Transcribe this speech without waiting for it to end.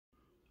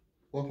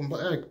Welcome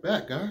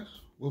back, guys.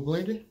 We're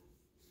blended.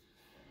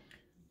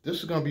 This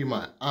is gonna be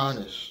my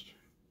honest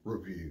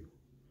review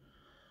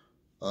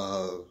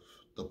of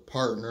the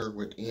Partner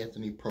with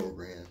Anthony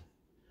program,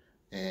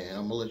 and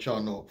I'm gonna let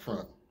y'all know up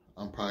front,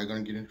 I'm probably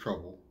gonna get in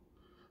trouble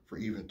for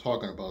even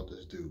talking about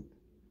this dude.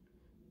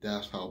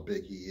 That's how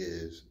big he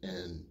is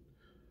in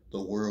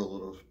the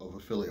world of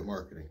affiliate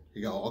marketing.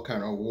 He got all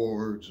kind of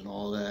awards and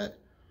all that,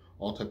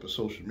 all type of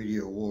social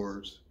media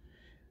awards.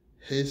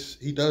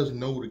 He does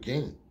know the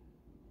game.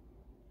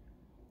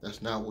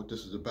 That's not what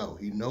this is about.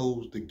 He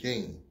knows the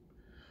game.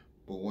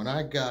 But when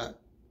I got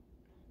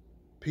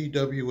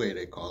PWA,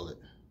 they call it,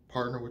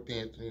 Partner with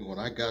Anthony, when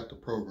I got the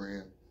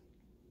program,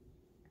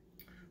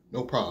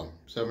 no problem.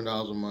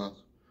 $7 a month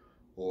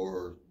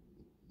or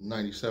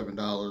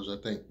 $97,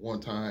 I think, one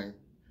time,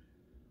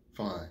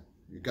 fine.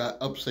 You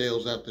got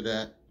upsells after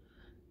that,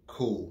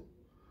 cool.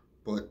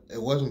 But it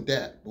wasn't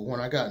that. But when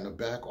I got in the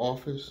back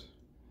office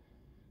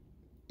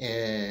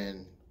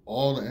and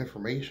all the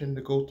information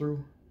to go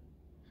through,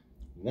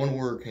 one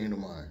word came to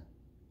mind: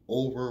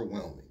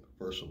 overwhelming,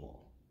 first of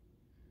all.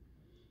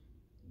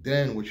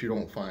 Then what you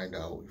don't find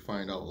out, you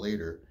find out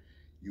later,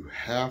 you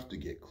have to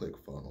get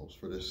ClickFunnels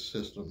for this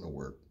system to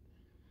work.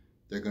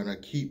 They're gonna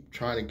keep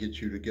trying to get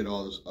you to get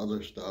all this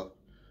other stuff.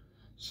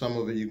 Some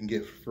of it you can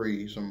get for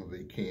free, some of it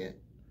you can't.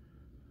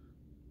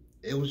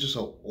 It was just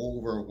an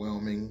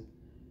overwhelming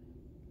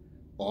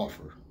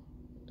offer.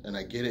 And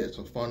I get it, it's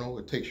a funnel,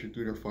 it takes you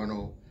through the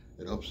funnel,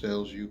 it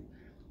upsells you.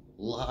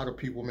 A lot of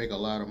people make a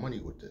lot of money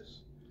with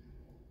this.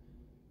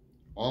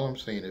 All I'm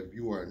saying, if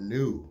you are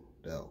new,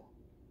 though,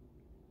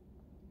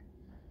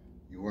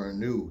 you are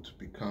new to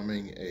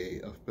becoming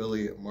a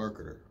affiliate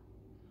marketer,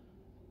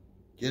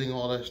 getting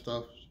all that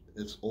stuff,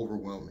 it's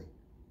overwhelming.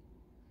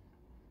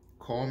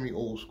 Call me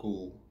old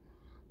school,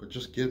 but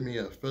just give me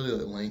an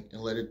affiliate link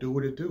and let it do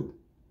what it do.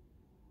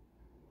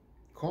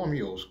 Call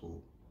me old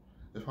school.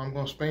 If I'm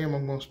gonna spam,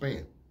 I'm gonna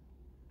spam.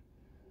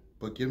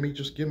 But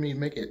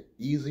make it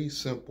easy,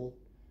 simple,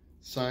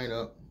 sign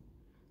up,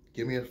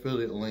 give me an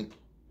affiliate link.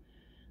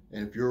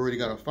 And if you already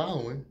got a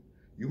following,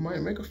 you might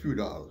make a few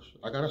dollars.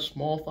 I got a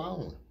small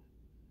following.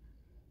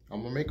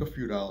 I'm gonna make a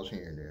few dollars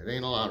here and there. It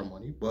ain't a lot of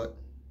money, but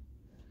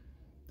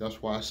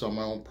that's why I sell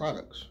my own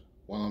products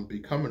while I'm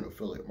becoming an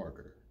affiliate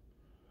marketer.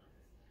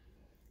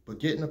 But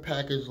getting a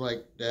package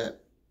like that,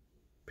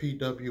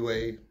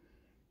 PWA,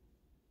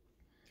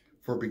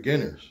 for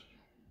beginners,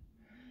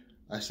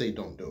 I say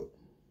don't do it.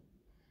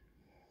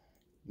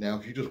 Now,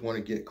 if you just want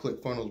to get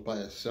ClickFunnels by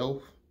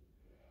itself,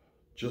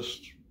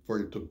 just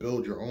to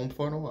build your own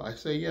funnel, I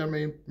say, yeah, it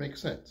may make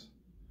sense,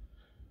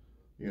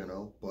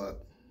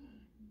 but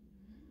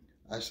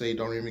I say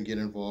don't even get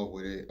involved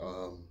with it.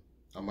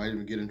 I might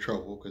even get in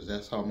trouble because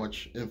that's how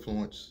much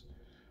influence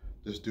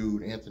this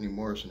dude, Anthony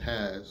Morrison,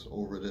 has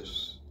over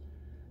this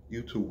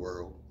YouTube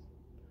world.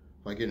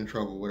 If I get in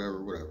trouble,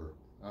 whatever.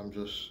 I'm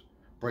just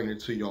bringing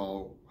it to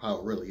y'all how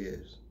it really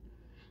is.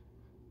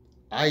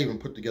 I even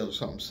put together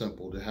something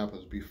simple that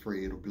happens to be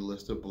free. It'll be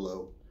listed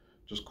below.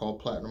 Just call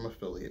Platinum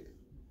Affiliate.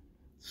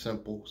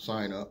 Simple,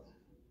 sign up.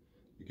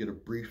 You get a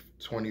brief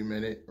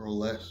 20-minute or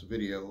less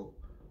video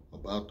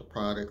about the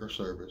product or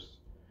service.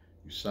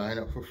 You sign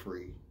up for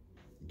free.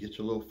 You get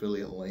your little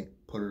affiliate link.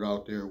 Put it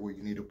out there where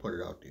you need to put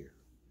it out there.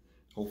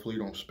 Hopefully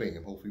you don't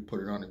spam. Hopefully you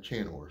put it on a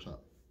channel or something.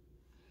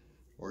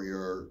 Or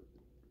your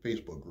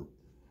Facebook group.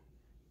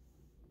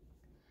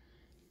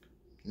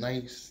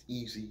 Nice,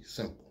 easy,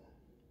 simple.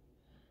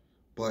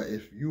 But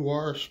if you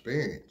are an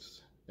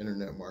experienced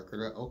internet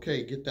marketer,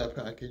 okay, get that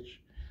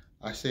package.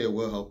 I say it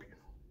will help you.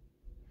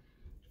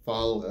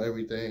 Follow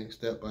everything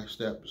step by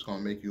step. It's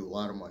gonna make you a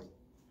lot of money.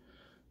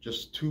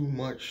 Just too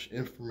much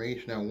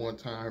information at one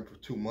time for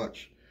too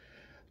much.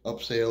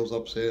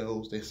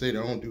 Upsells. They say they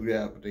don't do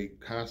that, but they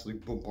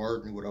constantly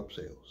bombard me with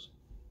upsells.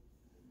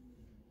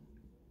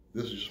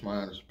 This is just my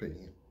honest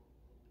opinion.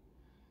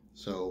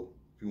 So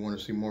if you want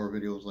to see more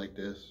videos like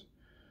this,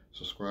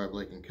 subscribe,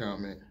 like, and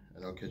comment,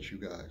 and I'll catch you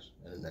guys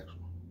in the next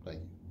one. Thank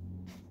you.